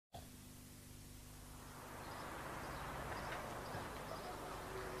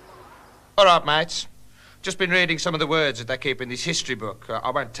All right, mates. Just been reading some of the words that they keep in this history book.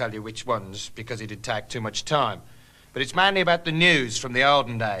 I won't tell you which ones, because it'd take too much time. But it's mainly about the news from the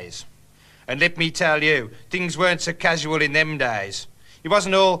olden days. And let me tell you, things weren't so casual in them days. It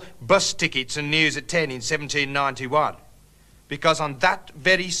wasn't all bus tickets and news at 10 in 1791. Because on that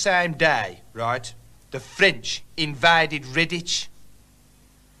very same day, right, the French invaded Redditch.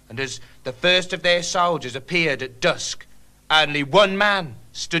 And as the first of their soldiers appeared at dusk, only one man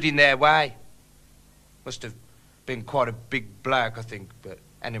stood in their way. Must have been quite a big bloke, I think, but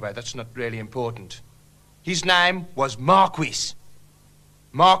anyway, that's not really important. His name was Marquis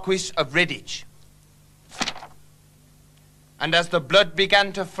of Redditch. And as the blood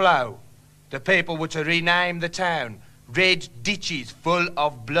began to flow, the people were to rename the town Red Ditches Full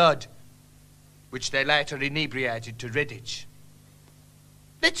of Blood, which they later inebriated to Redditch.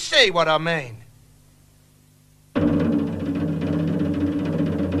 Let's see what I mean.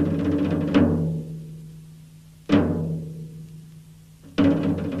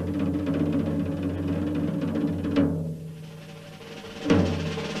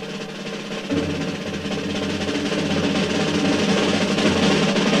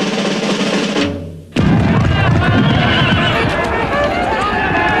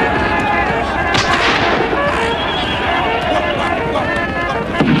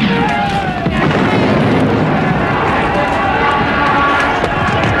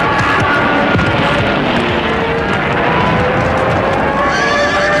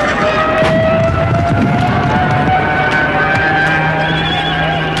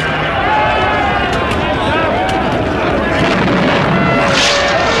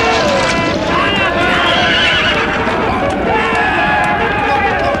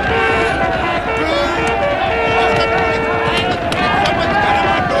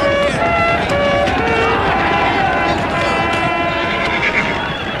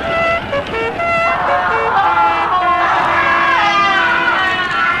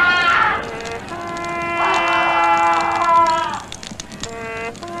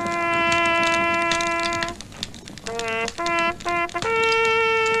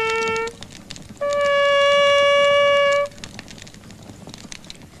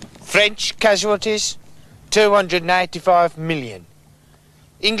 French casualties, 285 million.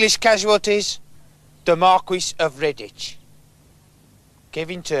 English casualties, the Marquis of Redditch.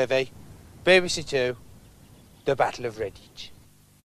 Kevin Turvey, BBC 2, The Battle of Redditch.